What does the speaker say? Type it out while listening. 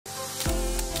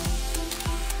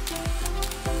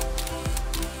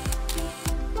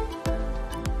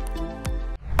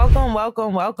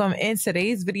Welcome. In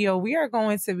today's video, we are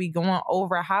going to be going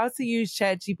over how to use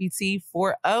ChatGPT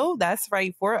 4.0. That's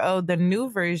right, 4.0, the new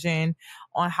version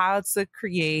on how to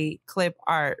create clip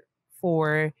art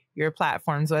for your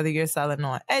platforms, whether you're selling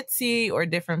on Etsy or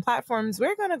different platforms.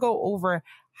 We're going to go over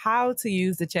how to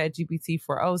use the ChatGPT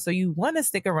 4.0. So you want to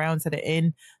stick around to the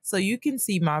end so you can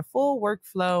see my full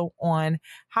workflow on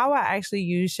how I actually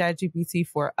use ChatGPT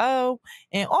 4.0,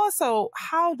 and also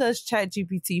how does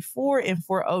ChatGPT 4 and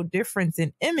 4.0 difference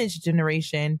in image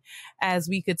generation as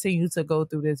we continue to go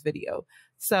through this video.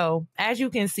 So as you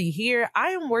can see here, I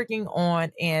am working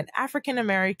on an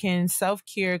African-American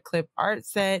self-care clip art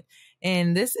set.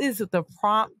 And this is the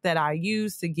prompt that I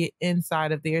use to get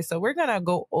inside of there. So we're going to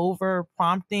go over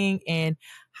prompting and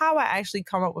how I actually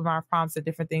come up with my prompts and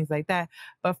different things like that.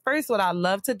 But first, what I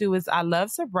love to do is I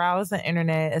love to browse the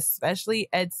internet, especially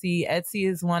Etsy. Etsy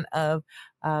is one of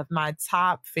my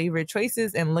top favorite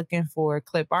choices in looking for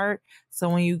clip art. So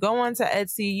when you go onto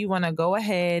Etsy, you want to go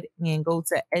ahead and go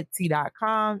to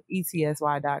etsy.com,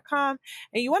 etsy.com,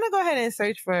 and you want to go ahead and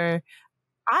search for,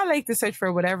 I like to search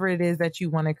for whatever it is that you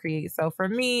want to create. So for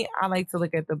me, I like to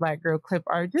look at the Black girl clip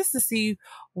art just to see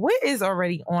what is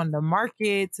already on the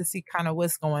market, to see kind of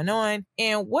what's going on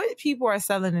and what people are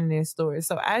selling in their stores.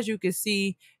 So as you can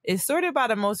see, it's sorted by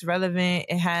the most relevant.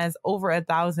 It has over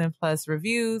 1,000+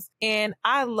 reviews. And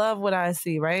I love what I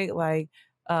see, right? Like,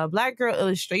 Black girl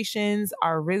illustrations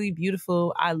are really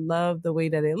beautiful. I love the way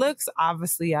that it looks.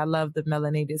 Obviously, I love the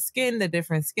melanated skin, the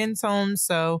different skin tones.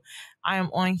 So I am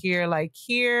on here, like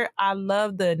here. I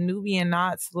love the Nubian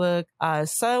knots look.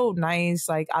 So nice.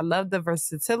 Like, I love the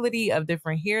versatility of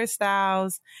different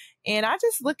hairstyles. And I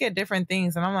just look at different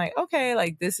things and I'm like, okay,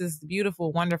 like this is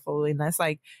beautiful, wonderful. And that's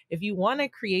like, if you want to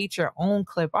create your own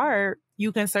clip art,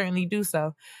 you can certainly do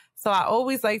so. So I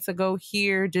always like to go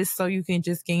here just so you can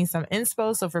just gain some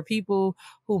inspo. So for people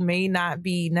who may not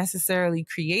be necessarily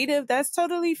creative, that's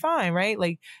totally fine, right?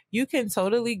 Like you can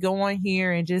totally go on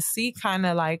here and just see kind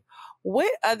of like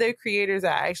what other creators are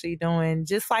actually doing,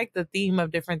 just like the theme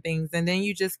of different things. And then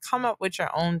you just come up with your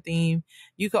own theme.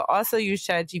 You could also use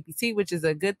ChatGPT, which is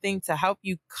a good thing to help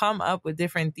you come up with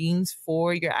different themes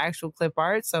for your actual clip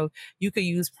art. So you could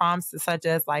use prompts such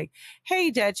as like,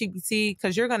 hey, ChatGPT,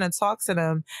 because you're going to talk to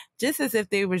them just as if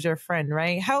they was your friend,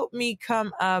 right? Help me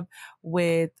come up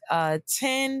with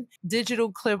 10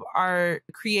 digital clip art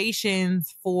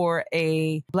creations for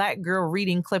a Black girl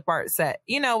reading clip art set,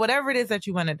 you know, whatever it is that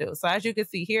you want to do. So as you can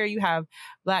see here, you have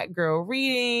Black girl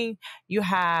reading, you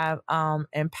have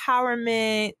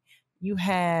empowerment, you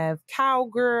have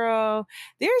cowgirl.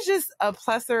 There's just a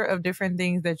plethora of different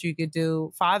things that you could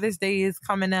do. Father's Day is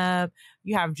coming up.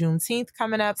 You have Juneteenth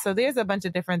coming up. So there's a bunch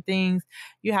of different things.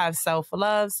 You have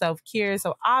self-love, self-care.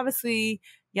 So obviously,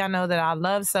 y'all know that I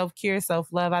love self-care,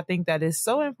 self-love. I think that is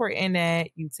so important that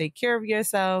you take care of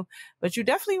yourself, but you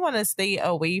definitely want to stay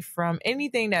away from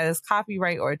anything that is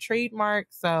copyright or trademark.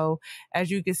 So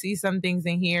as you can see some things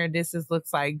in here,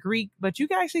 looks like Greek, but you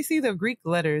can actually see the Greek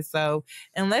letters. So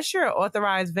unless you're an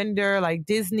authorized vendor like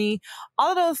Disney,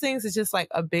 all of those things is just like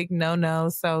a big no-no.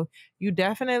 So you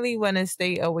definitely want to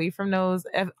stay away from those.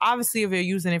 Obviously, if you're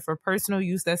using it for personal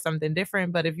use, that's something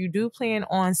different. But if you do plan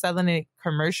on selling it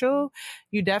commercial,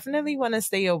 you definitely want to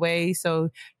stay away so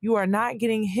you are not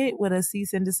getting hit with a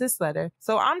cease and desist letter.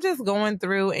 So I'm just going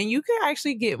through, and you can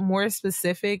actually get more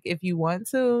specific if you want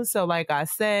to. So like I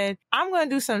said, I'm going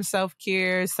to do some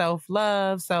self-care,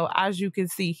 self-love. So as you can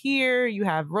see here, you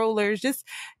have rollers, just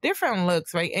different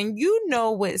looks, right? And you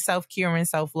know what self-care and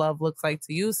self-love looks like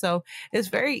to you. So it's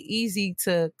very easy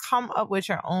to come up with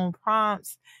your own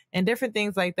prompts and different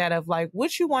things like that of like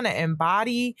what you want to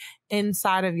embody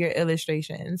inside of your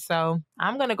illustration. So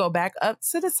I'm going to go back up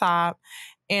to the top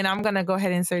and I'm going to go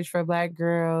ahead and search for Black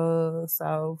girl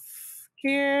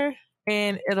self-care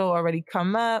and it'll already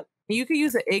come up. You can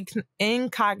use an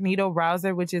incognito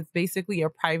browser, which is basically a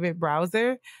private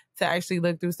browser to actually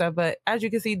look through stuff. But as you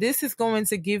can see, this is going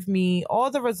to give me all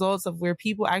the results of where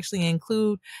people actually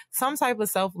include some type of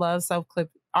self-love, self-clip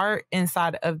art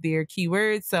inside of their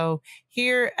keywords. So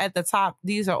here at the top,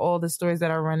 these are all the stores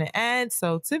that are running ads.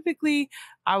 So typically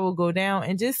I will go down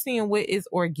and just seeing what is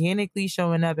organically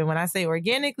showing up. And when I say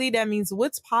organically, that means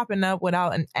what's popping up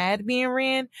without an ad being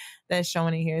ran, that's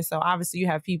showing it here. So obviously you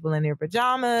have people in their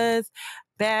pajamas,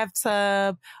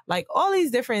 bathtub, like all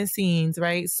these different scenes,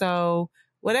 right? So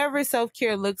whatever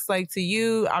self-care looks like to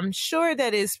you, I'm sure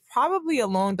that is probably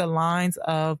along the lines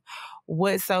of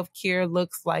what self-care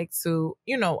looks like to,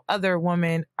 you know, other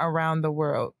women around the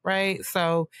world, right?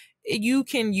 So you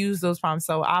can use those prompts.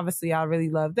 So obviously I really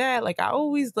love that. Like I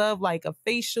always love like a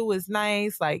facial is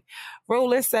nice, like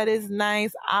roller set is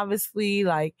nice, obviously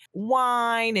like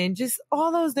wine and just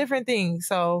all those different things.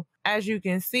 So as you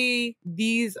can see,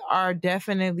 these are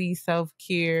definitely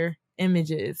self-care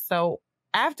images. So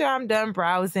after I'm done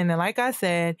browsing, and like I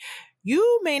said,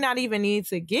 you may not even need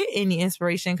to get any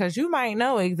inspiration because you might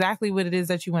know exactly what it is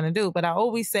that you want to do. But I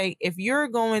always say, if you're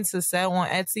going to sell on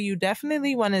Etsy, you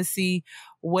definitely want to see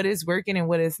what is working and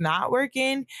what is not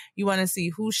working. You want to see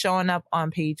who's showing up on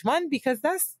page one, because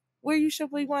that's where you should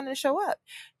want to show up.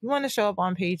 You want to show up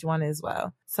on page one as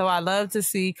well. So I love to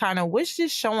see kind of which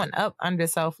is showing up under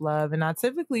self-love. And I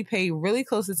typically pay really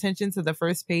close attention to the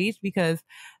first page because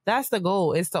that's the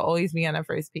goal, is to always be on the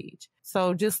first page.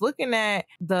 So just looking at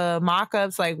the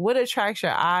mock-ups, like what attracts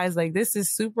your eyes? Like this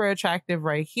is super attractive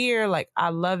right here. Like I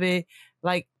love it.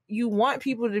 Like you want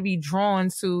people to be drawn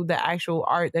to the actual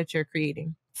art that you're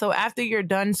creating. So after you're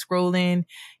done scrolling,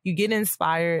 you get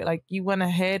inspired, like you want to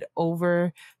head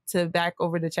over back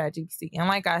over to ChatGPT. And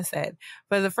like I said,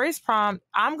 for the first prompt,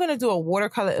 I'm going to do a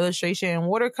watercolor illustration. And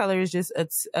watercolor is just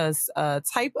a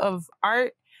type of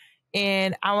art.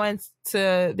 And I want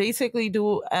to basically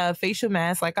do a facial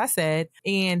mask, like I said,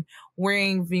 and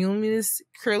wearing voluminous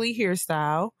curly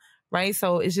hairstyle, right?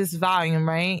 So it's just volume,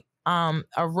 right?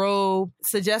 A robe,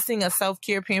 suggesting a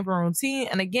self-care pampering routine.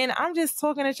 And again, I'm just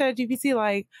talking to ChatGPT,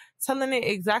 like telling it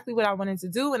exactly what I wanted to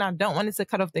do. And I don't want it to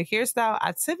cut off the hairstyle.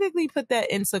 I typically put that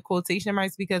into quotation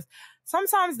marks because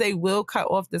sometimes they will cut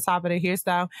off the top of the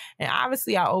hairstyle. And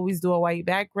obviously I always do a white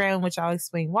background, which I'll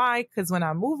explain why. Because when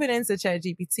I move it into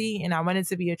ChatGPT and I want it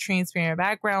to be a transparent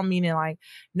background, meaning like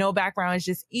no background, it's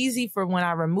just easy for when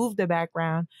I remove the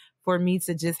background for me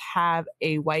to just have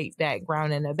a white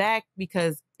background in the back,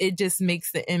 because it just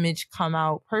makes the image come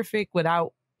out perfect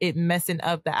without it messing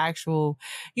up the actual,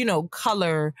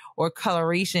 color or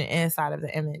coloration inside of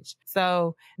the image.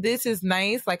 So this is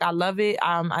nice. Like I love it.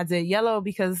 I did yellow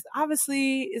because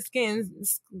obviously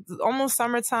it's almost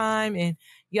summertime and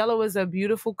yellow is a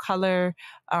beautiful color.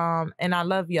 And I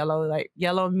love yellow. Like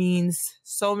yellow means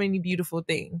so many beautiful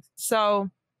things. So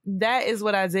that is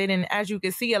what I did. And as you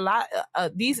can see, a lot,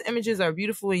 these images are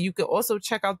beautiful. And you can also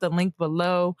check out the link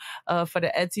below for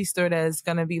the Etsy store that is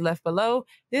going to be left below.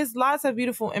 There's lots of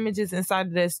beautiful images inside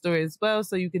of that store as well.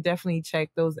 So you could definitely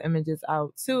check those images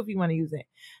out too if you want to use it.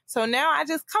 So now I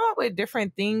just come up with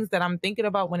different things that I'm thinking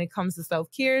about when it comes to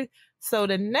self-care. So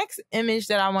the next image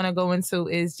that I want to go into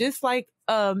is just like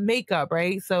makeup,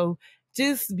 right? So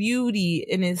just beauty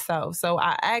in itself. So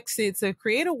I asked it to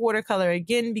create a watercolor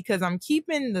again, because I'm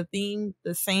keeping the theme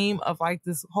the same of like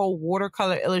this whole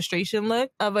watercolor illustration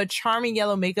look of a charming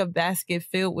yellow makeup basket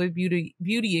filled with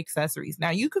beauty accessories. Now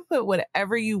you could put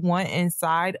whatever you want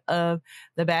inside of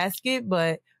the basket,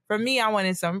 but for me, I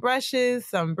wanted some brushes,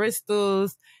 some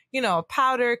bristles, a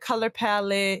powder, color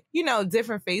palette,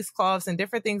 different face cloths and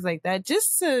different things like that,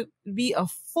 just to be a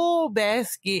full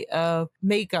basket of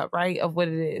makeup, right, of what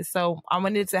it is. So I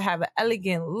wanted to have an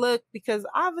elegant look because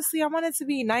obviously I want it to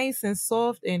be nice and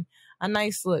soft and a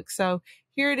nice look. So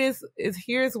here it is.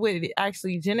 Here's what it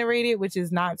actually generated, which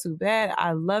is not too bad.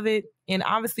 I love it. And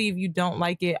obviously, if you don't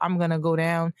like it, I'm going to go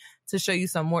down to show you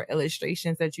some more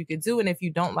illustrations that you could do. And if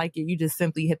you don't like it, you just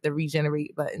simply hit the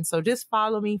regenerate button. So just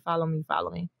follow me.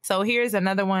 So here's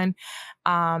another one.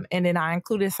 And then I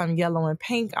included some yellow and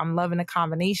pink. I'm loving the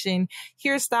combination.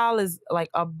 Hairstyle is like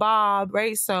a bob,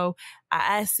 right? So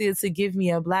I asked it to give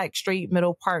me a black straight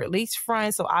middle part lace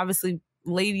front. So obviously,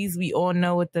 ladies, we all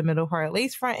know what the middle part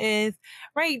lace front is,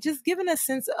 right? Just giving a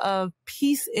sense of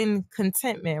peace and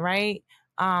contentment, right?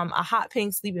 A hot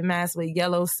pink sleeping mask with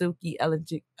yellow, silky,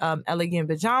 elegant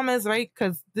pajamas, right?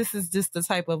 Because this is just the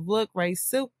type of look, right?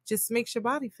 Silk just makes your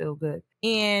body feel good.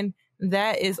 And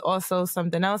that is also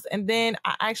something else. And then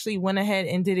I actually went ahead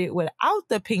and did it without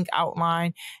the pink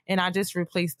outline. And I just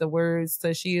replaced the words.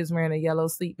 So she is wearing a yellow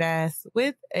sleep mask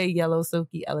with a yellow,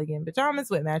 silky, elegant pajamas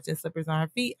with matching slippers on her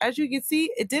feet. As you can see,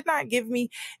 it did not give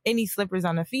me any slippers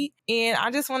on the feet. And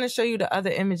I just want to show you the other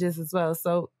images as well.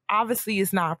 So obviously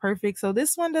it's not perfect. So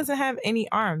this one doesn't have any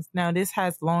arms. Now this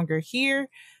has longer hair.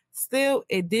 Still,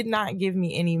 it did not give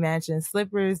me any matching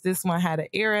slippers. This one had an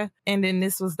era, and then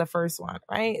this was the first one,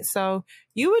 right? So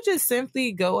you would just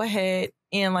simply go ahead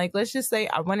and let's just say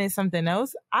I wanted something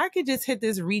else. I could just hit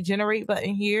this regenerate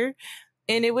button here,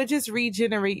 and it would just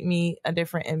regenerate me a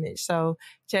different image. So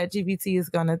ChatGPT is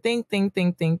going to think.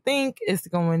 It's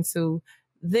going to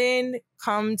then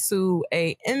come to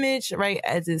a image, right,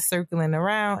 as it's circling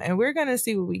around, and we're going to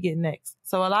see what we get next.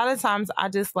 So a lot of times I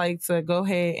just like to go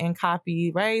ahead and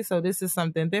copy, right? So this is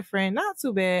something different, not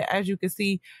too bad. As you can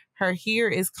see, her hair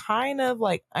is kind of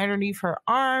like underneath her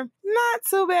arm. Not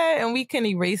so bad. And we can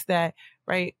erase that,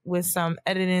 right, with some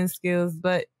editing skills.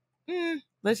 But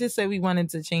let's just say we wanted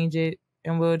to change it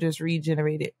and we'll just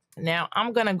regenerate it. Now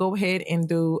I'm going to go ahead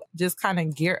and just kind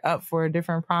of gear up for a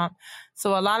different prompt.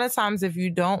 So a lot of times if you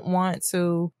don't want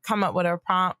to come up with a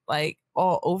prompt like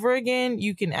all over again,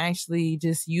 you can actually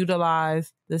just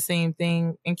utilize the same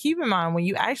thing. And keep in mind, when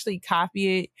you actually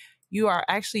copy it, you are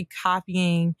actually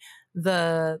copying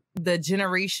the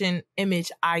generation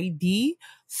image ID.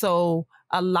 So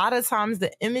a lot of times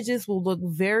the images will look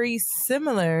very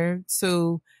similar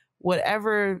to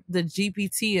whatever the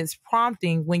GPT is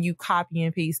prompting when you copy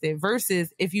and paste it,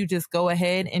 versus if you just go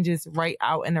ahead and just write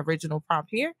out an original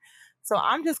prompt here. So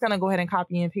I'm just going to go ahead and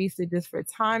copy and paste it just for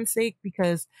time's sake,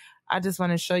 because I just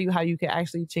want to show you how you can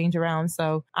actually change around.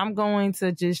 So I'm going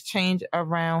to just change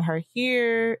around her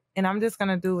here, and I'm just going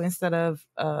to do, instead of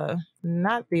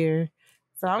not there.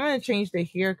 So I'm going to change the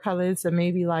hair color to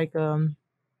maybe like a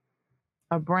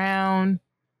brown,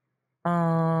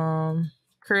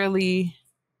 curly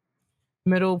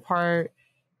middle part,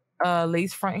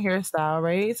 lace front hairstyle,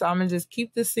 right? So I'm gonna just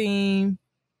keep the same.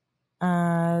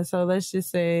 So let's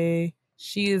just say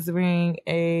she is wearing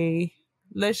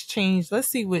let's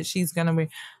see what she's gonna wear.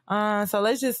 So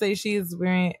let's just say she is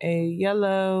wearing a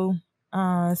yellow,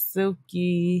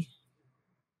 silky,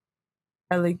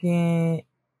 elegant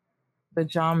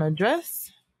pajama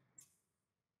dress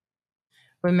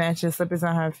with matching slippers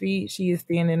on her feet. She is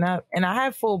standing up, and I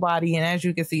have full body, and as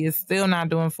you can see, it's still not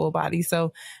doing full body.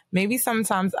 So maybe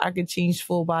sometimes I could change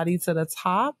full body to the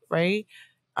top, right?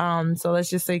 So let's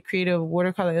just say create a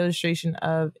watercolor illustration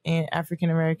of an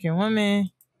African-American woman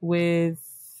with,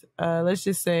 let's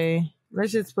just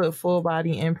put full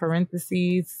body in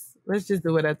parentheses. Let's just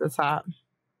do it at the top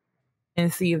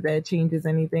and see if that changes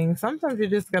anything. Sometimes you're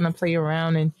just going to play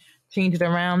around and change it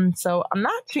around. So I'm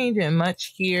not changing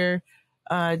much here.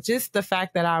 Just the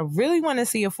fact that I really want to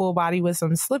see a full body with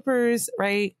some slippers,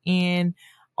 right? And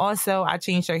also I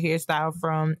changed her hairstyle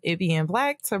from it being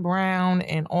black to brown,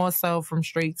 and also from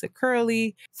straight to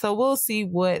curly. So we'll see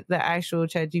what the actual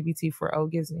ChatGPT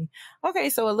 4o gives me. Okay,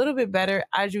 so a little bit better.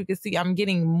 As you can see, I'm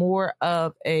getting more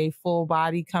of a full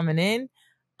body coming in.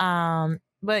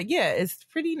 But yeah, it's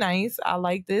pretty nice. I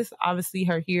like this. Obviously,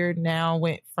 her hair now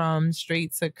went from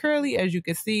straight to curly, as you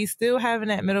can see, still having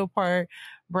that middle part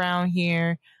brown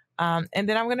hair. And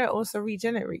then I'm going to also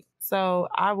regenerate. So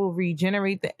I will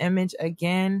regenerate the image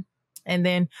again. And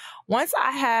then once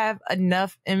I have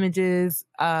enough images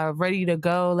ready to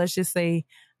go, let's just say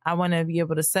I want to be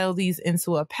able to sell these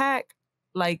into a pack.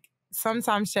 Like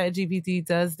sometimes ChatGPT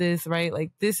does this, right?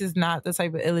 Like this is not the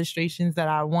type of illustrations that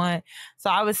I want. So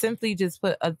I would simply just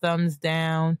put a thumbs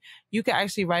down. You could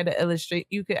actually write an illustrate.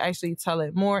 You could actually tell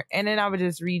it more, and then I would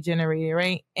just regenerate it,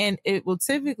 right? And it will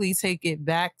typically take it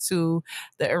back to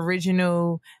the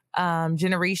original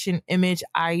generation image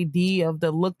ID of the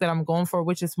look that I'm going for,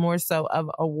 which is more so of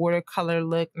a watercolor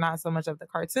look, not so much of the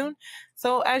cartoon.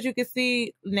 So as you can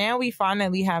see, now we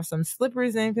finally have some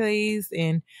slippers in place,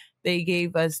 and they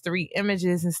gave us 3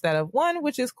 images instead of 1,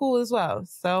 which is cool as well.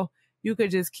 So you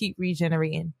could just keep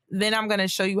regenerating. Then I'm going to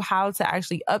show you how to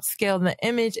actually upscale the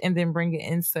image and then bring it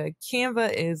into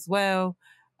Canva as well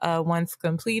once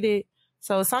completed.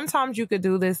 So sometimes you could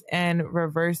do this in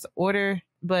reverse order,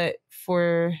 but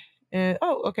for,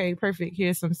 oh, okay, perfect.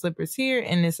 Here's some slippers here,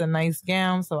 and it's a nice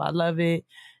gown, so I love it.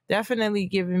 Definitely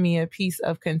giving me a piece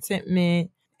of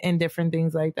contentment and different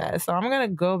things like that. So I'm going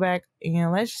to go back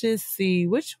and let's just see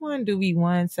which one do we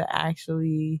want to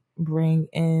actually bring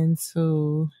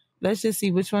into, let's just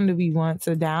see which one do we want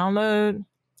to download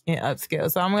and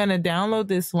upscale. So I'm going to download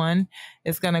this one.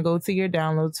 It's going to go to your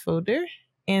downloads folder,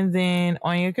 and then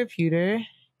on your computer,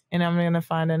 and I'm going to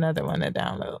find another one to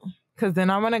download, because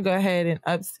then I'm going to go ahead and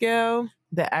upscale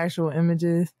the actual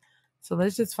images. So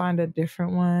let's just find a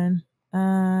different one.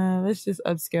 Let's just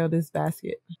upscale this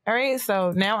basket. All right,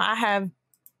 so now I have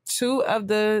 2 of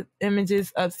the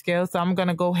images upscaled. So I'm going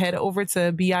to go head over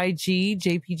to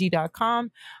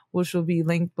bigjpg.com, which will be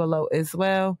linked below as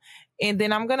well. And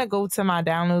then I'm going to go to my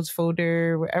downloads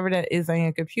folder, wherever that is on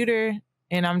your computer.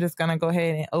 And I'm just going to go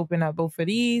ahead and open up both of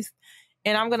these.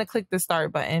 And I'm going to click the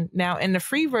start button. Now in the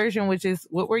free version, which is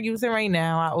what we're using right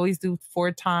now, I always do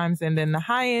 4 times and then the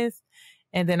highest.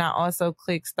 And then I also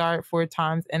click start 4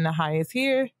 times and the highest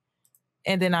here.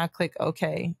 And then I click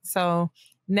OK. So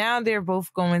now they're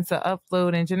both going to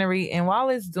upload and generate. And while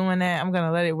it's doing that, I'm going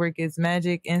to let it work its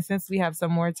magic. And since we have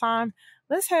some more time,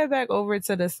 let's head back over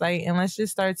to the site and let's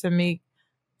just start to make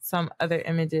some other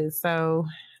images. So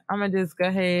I'm gonna just go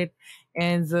ahead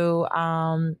and do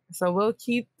so we'll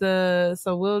keep the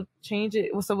we'll change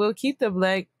it. So we'll keep the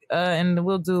black and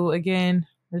we'll do again,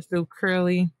 let's do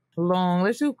curly long.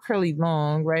 Let's do curly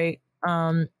long, right?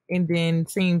 And then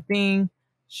same thing.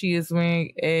 She is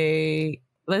wearing a,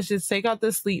 let's just take out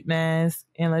the sleep mask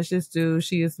and let's just do,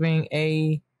 she is wearing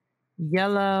a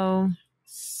yellow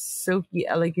silky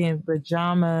elegant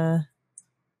pajama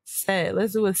set.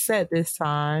 Let's do a set this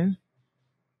time.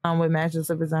 With matching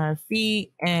slippers on her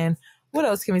feet. And what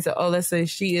else can we say? Oh, let's say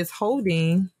she is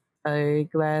holding a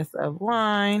glass of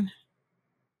wine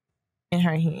in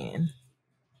her hand.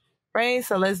 Right?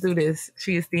 So let's do this.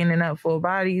 She is standing up full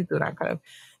body, do not cut up.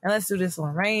 And let's do this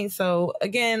one, right? So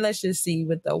again, let's just see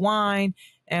with the wine.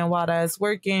 And while that's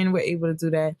working, we're able to do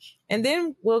that. And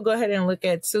then we'll go ahead and look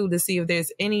at two to see if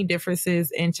there's any differences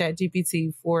in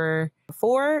ChatGPT for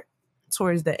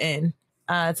towards the end.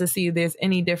 To see if there's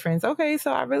any difference. Okay,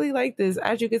 so I really like this.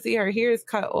 As you can see, her hair is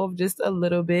cut off just a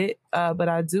little bit, but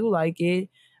I do like it.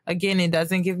 Again, it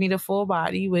doesn't give me the full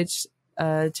body, which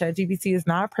ChatGPT is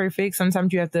not perfect.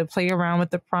 Sometimes you have to play around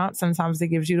with the prompt. Sometimes it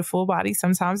gives you the full body.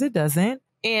 Sometimes it doesn't.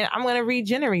 And I'm going to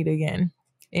regenerate again.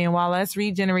 And while that's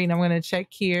regenerating, I'm going to check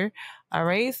here. All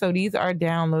right, so these are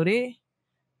downloaded.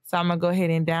 So I'm going to go ahead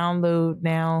and download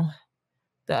now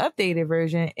the updated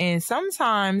version. And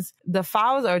sometimes the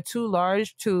files are too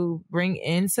large to bring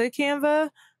into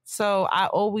Canva. So I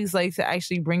always like to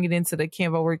actually bring it into the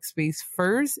Canva workspace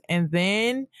first and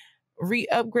then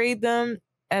re-upgrade them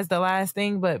as the last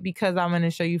thing. But because I'm going to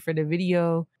show you for the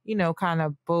video, you know, kind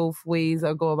of both ways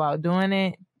I'll go about doing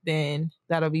it, then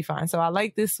that'll be fine. So I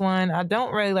like this one. I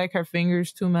don't really like her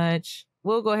fingers too much.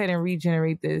 We'll go ahead and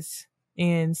regenerate this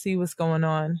and see what's going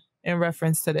on in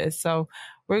reference to this. So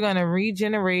we're going to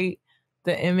regenerate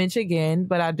the image again,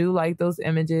 but I do like those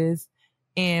images.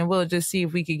 And we'll just see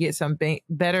if we could get some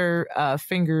better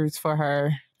fingers for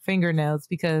her fingernails,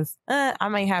 because I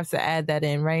might have to add that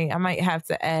in, right? I might have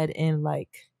to add in like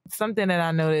something that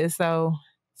I noticed. So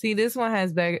see, this one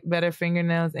has better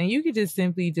fingernails, and you could just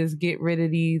simply just get rid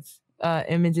of these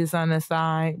images on the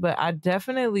side. But I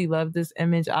definitely love this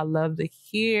image. I love the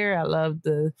hair. I love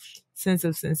the sense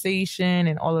of sensation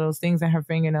and all of those things, and her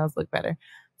fingernails look better.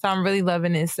 So I'm really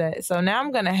loving this set. So now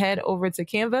I'm going to head over to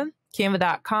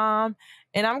canva.com,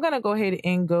 and I'm going to go ahead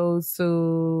and go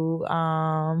to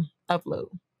upload.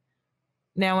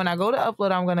 Now, when I go to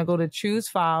upload, I'm going to go to choose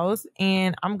files,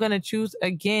 and I'm going to choose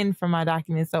again from my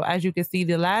document. So as you can see,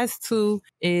 the last two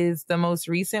is the most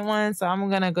recent one. So I'm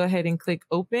going to go ahead and click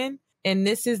open. And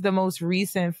this is the most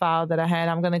recent file that I had.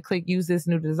 I'm going to click use this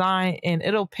new design, and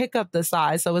it'll pick up the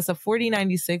size. So it's a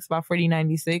 4096 by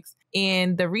 4096.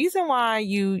 And the reason why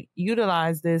you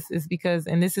utilize this is because,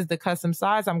 and this is the custom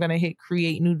size, I'm going to hit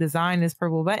create new design, this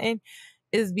purple button,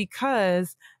 is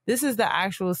because this is the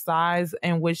actual size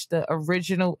in which the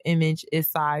original image is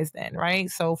sized in, right?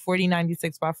 So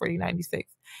 4096 by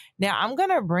 4096. Now I'm going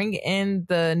to bring in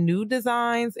the new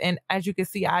designs. And as you can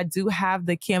see, I do have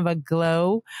the Canva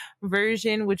Glow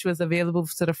version, which was available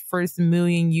to the first 1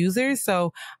 million users.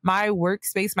 So my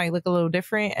workspace might look a little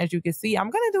different. As you can see, I'm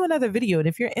going to do another video. And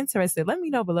if you're interested, let me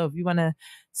know below if you want to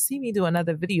see me do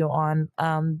another video on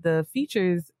the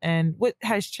features and what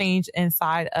has changed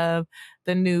inside of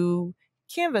the new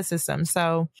Canva system.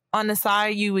 So on the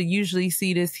side, you would usually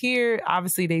see this here.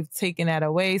 Obviously, they've taken that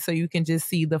away, so you can just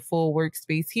see the full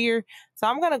workspace here. So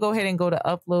I'm going to go ahead and go to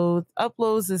uploads.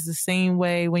 Uploads is the same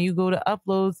way. When you go to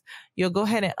uploads, you'll go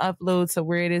ahead and upload to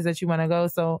where it is that you want to go.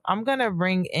 So I'm going to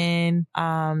bring in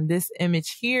this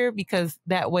image here, because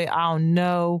that way I'll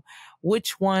know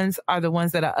which ones are the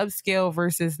ones that are upscale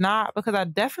versus not, because I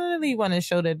definitely want to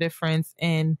show the difference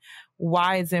in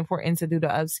why it's important to do the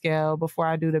upscale before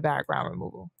I do the background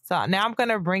removal. So now I'm going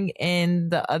to bring in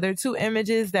the other two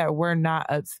images that were not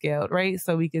upscaled, right?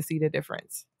 So we can see the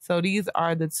difference. So these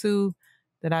are the two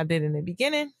that I did in the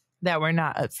beginning that were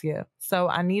not upscaled. So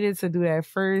I needed to do that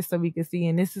first so we can see,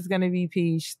 and this is going to be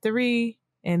page 3,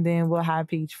 and then we'll have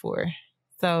page 4.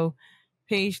 So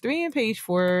page 3 and page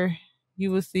 4, you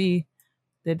will see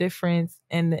the difference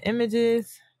in the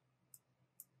images.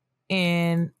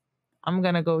 And I'm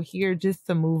going to go here just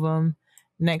to move them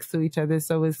next to each other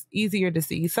so it's easier to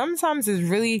see. Sometimes it's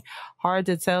really hard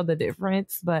to tell the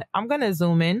difference, but I'm going to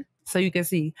zoom in so you can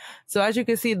see. So as you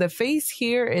can see, the face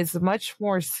here is much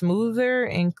more smoother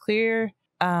and clear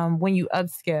when you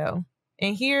upscale.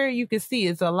 And here you can see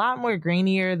it's a lot more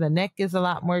grainier. The neck is a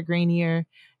lot more grainier.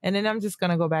 And then I'm just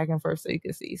going to go back and forth so you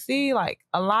can see. See, like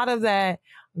a lot of that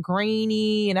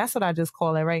grainy, and that's what I just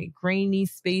call it, right? Grainy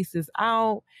space is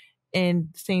out. And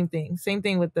same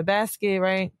thing with the basket,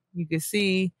 right? You can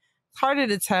see it's harder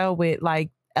to tell with like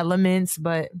elements,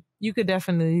 but you could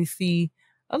definitely see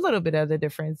a little bit of the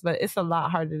difference, but it's a lot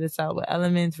harder to tell with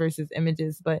elements versus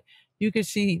images. But you can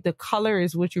see the color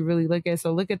is what you really look at.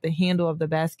 So look at the handle of the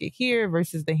basket here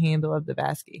versus the handle of the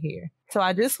basket here. So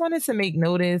I just wanted to make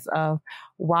notice of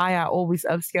why I always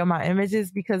upscale my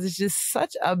images, because it's just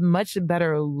such a much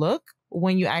better look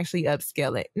when you actually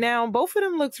upscale it. Now, both of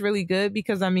them looks really good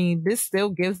because, I mean, this still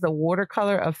gives the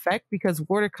watercolor effect, because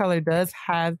watercolor does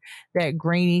have that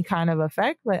grainy kind of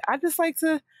effect, but I just like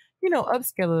to,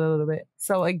 upscale it a little bit.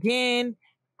 So again,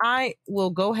 I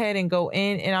will go ahead and go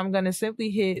in and I'm going to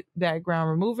simply hit background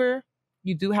remover.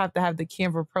 You do have to have the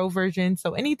Canva Pro version.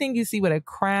 So anything you see with a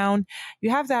crown,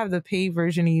 you have to have the paid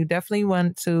version, and you definitely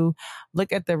want to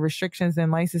look at the restrictions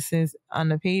and licenses on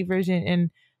the paid version.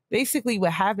 And basically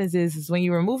what happens is when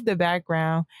you remove the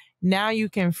background, now you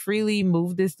can freely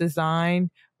move this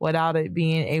design without it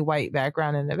being a white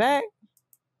background in the back.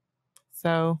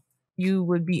 So you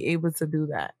would be able to do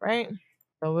that, right?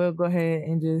 So we'll go ahead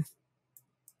and just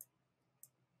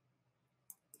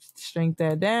shrink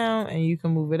that down, and you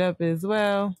can move it up as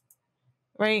well,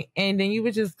 right? And then you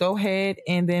would just go ahead,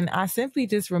 and then I simply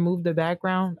just remove the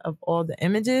background of all the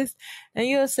images, and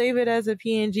you'll save it as a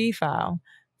PNG file.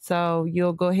 So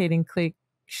you'll go ahead and click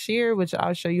share, which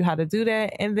I'll show you how to do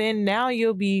that. And then now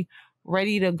you'll be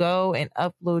ready to go and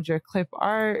upload your clip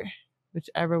art,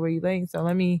 whichever way you like. So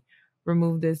let me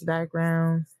remove this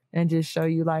background and just show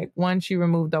you, like, once you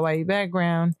remove the white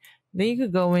background, then you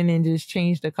could go in and just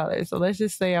change the color. So let's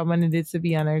just say I wanted it to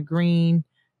be on a green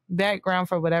background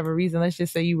for whatever reason. Let's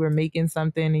just say you were making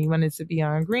something and you wanted it to be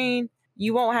on green.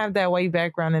 You won't have that white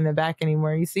background in the back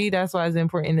anymore. You see, that's why it's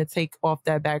important to take off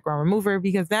that background remover,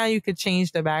 because now you could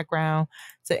change the background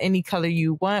to any color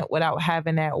you want without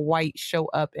having that white show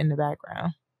up in the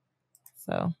background.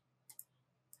 So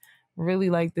really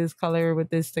like this color with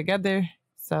this together.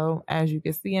 So as you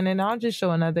can see, and then I'll just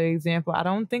show another example. I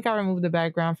don't think I removed the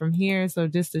background from here. So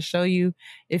just to show you,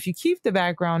 if you keep the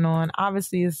background on,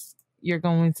 obviously you're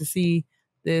going to see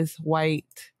this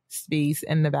white space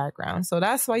in the background. So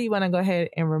that's why you want to go ahead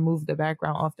and remove the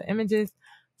background off the images.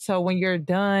 So when you're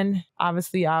done,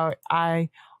 obviously I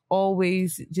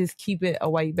always just keep it a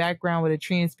white background with a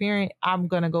transparent. I'm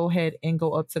going to go ahead and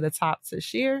go up to the top to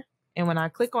share. And when I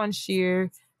click on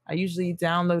share, I usually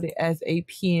download it as a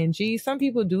PNG. Some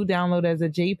people do download as a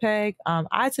JPEG.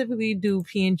 I typically do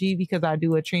PNG because I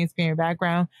do a transparent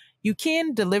background. You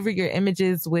can deliver your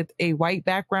images with a white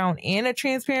background and a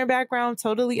transparent background,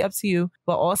 totally up to you.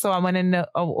 But also I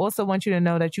also want you to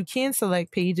know that you can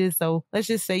select pages. So let's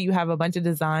just say you have a bunch of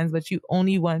designs, but you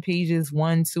only want pages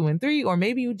 1, 2, and 3, or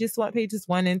maybe you just want pages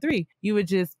 1 and 3. You would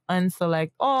just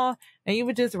unselect all and you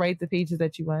would just write the pages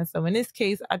that you want. So in this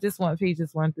case, I just want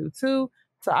pages 1 through 2.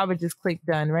 So I would just click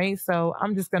done, right? So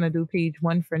I'm just going to do page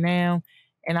 1 for now.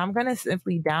 And I'm going to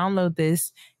simply download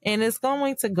this, and it's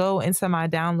going to go into my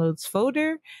downloads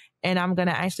folder, and I'm going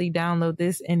to actually download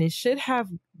this, and it should have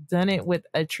done it with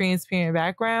a transparent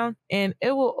background, and it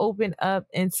will open up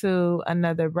into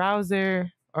another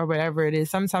browser or whatever it is.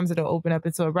 Sometimes it'll open up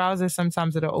into a browser.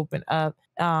 Sometimes it'll open up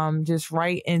just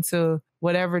right into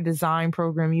whatever design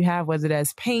program you have, whether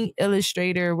that's Paint,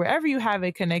 Illustrator, wherever you have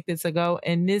it connected to go.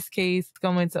 In this case, it's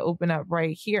going to open up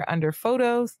right here under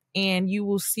Photos, and you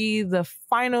will see the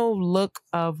final look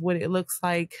of what it looks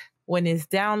like when it's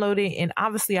downloaded. And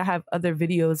obviously I have other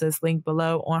videos that's linked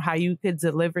below on how you could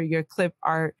deliver your clip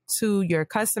art to your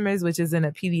customers, which is in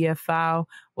a PDF file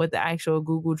with the actual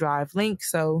Google Drive link.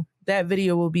 So that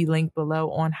video will be linked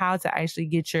below on how to actually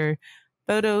get your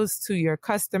photos to your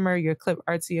customer, your clip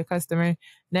art to your customer.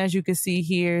 And as you can see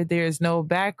here, there's no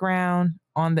background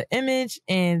on the image.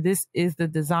 And this is the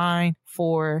design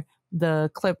for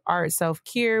the clip art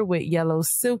self-care with yellow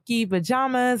silky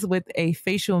pajamas with a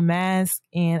facial mask.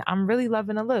 And I'm really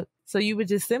loving the look. So you would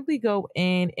just simply go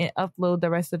in and upload the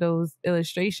rest of those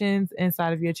illustrations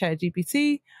inside of your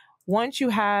ChatGPT. Once you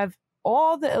have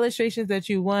all the illustrations that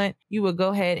you want, you would go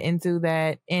ahead and do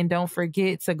that. And don't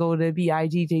forget to go to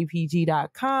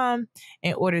bigjpg.com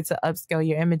in order to upscale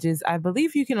your images. I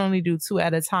believe you can only do 2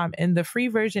 at a time in the free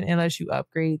version unless you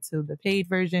upgrade to the paid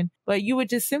version. But you would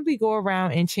just simply go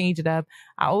around and change it up.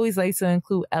 I always like to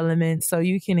include elements. So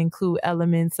you can include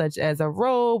elements such as a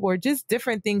robe or just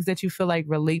different things that you feel like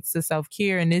relates to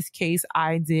self-care. In this case,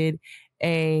 I did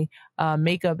a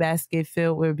makeup basket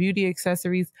filled with beauty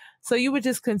accessories. So you would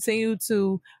just continue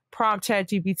to prompt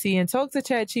ChatGPT and talk to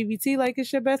ChatGPT like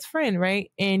it's your best friend,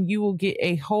 right? And you will get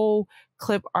a whole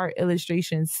clip art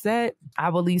illustration set. I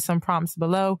will leave some prompts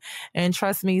below. And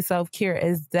trust me, self-care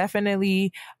is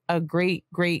definitely a great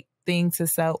thing to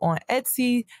sell on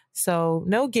Etsy. So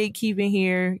no gatekeeping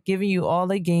here, giving you all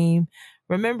the game.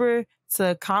 Remember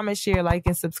to comment, share, like,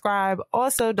 and subscribe.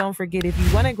 Also, don't forget, if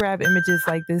you want to grab images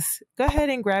like this, go ahead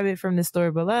and grab it from the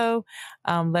store below,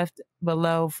 left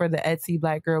below for the Etsy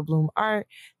Black Girl Bloom art.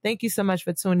 Thank you so much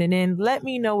for tuning in. Let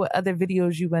me know what other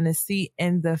videos you want to see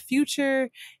in the future,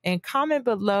 and comment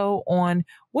below on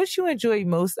what you enjoyed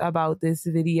most about this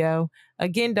video.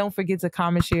 Again, don't forget to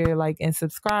comment, share, like, and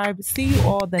subscribe. See you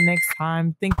all the next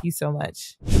time. Thank you so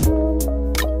much.